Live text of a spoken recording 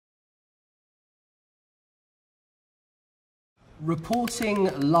Reporting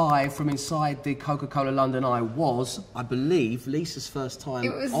live from inside the Coca-Cola London Eye was, I believe, Lisa's first time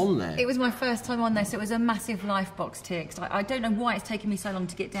on there. It was my first time on there, so it was a massive life box tick. I don't know why it's taken me so long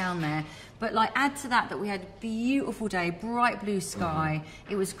to get down there, but like add to that we had a beautiful day, bright blue sky.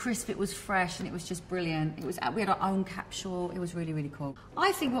 It was crisp, it was fresh, and it was just brilliant. We had our own capsule. It was really, really cool.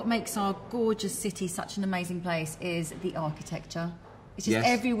 I think what makes our gorgeous city such an amazing place is the architecture. It's just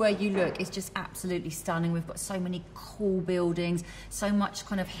everywhere you look, it's just absolutely stunning. We've got so many cool buildings, so much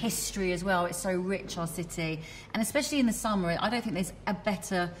kind of history as well. It's so rich, our city. And especially in the summer, I don't think there's a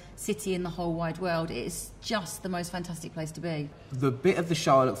better city in the whole wide world. It's just the most fantastic place to be. The bit of the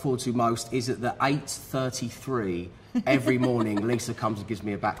show I look forward to most is at the 8:33 every morning, Lisa comes and gives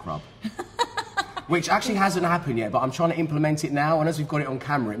me a back rub. Which actually hasn't happened yet, but I'm trying to implement it now, and as we've got it on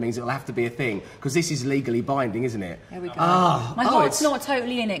camera, it means it'll have to be a thing, because this is legally binding, isn't it? There we go. My heart's not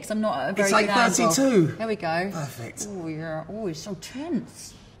totally in it, because I'm not a very good angle. It's 8:32. There we go. Perfect. Oh, yeah. Oh, it's so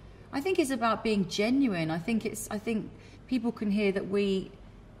tense. I think it's about being genuine. I think people can hear that we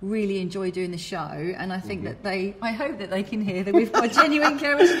really enjoy doing the show, and I think that I hope that they can hear that we've got genuine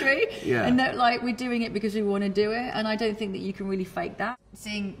chemistry, and that like we're doing it because we want to do it, and I don't think that you can really fake that.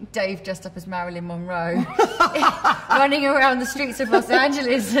 Seeing Dave dressed up as Marilyn Monroe running around the streets of Los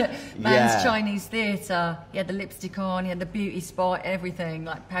Angeles at Man's Chinese Theatre. He had the lipstick on, he had the beauty spot, everything,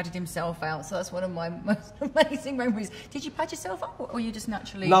 like padded himself out. So that's one of my most amazing memories. Did you pad yourself up, or you just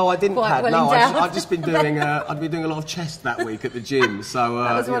naturally? No, I didn't pad. Well no, I've just been doing. I've been doing a lot of chest that week at the gym. So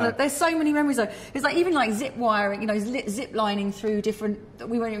that was one of, there's so many memories though. It's like even like zip wiring, you know, zip lining through different.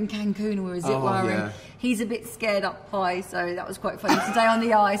 We went in Cancun and we were zip wiring. Yeah. He's a bit scared up high, so that was quite funny today on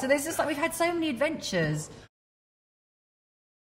the Eye. So there's just like we've had so many adventures.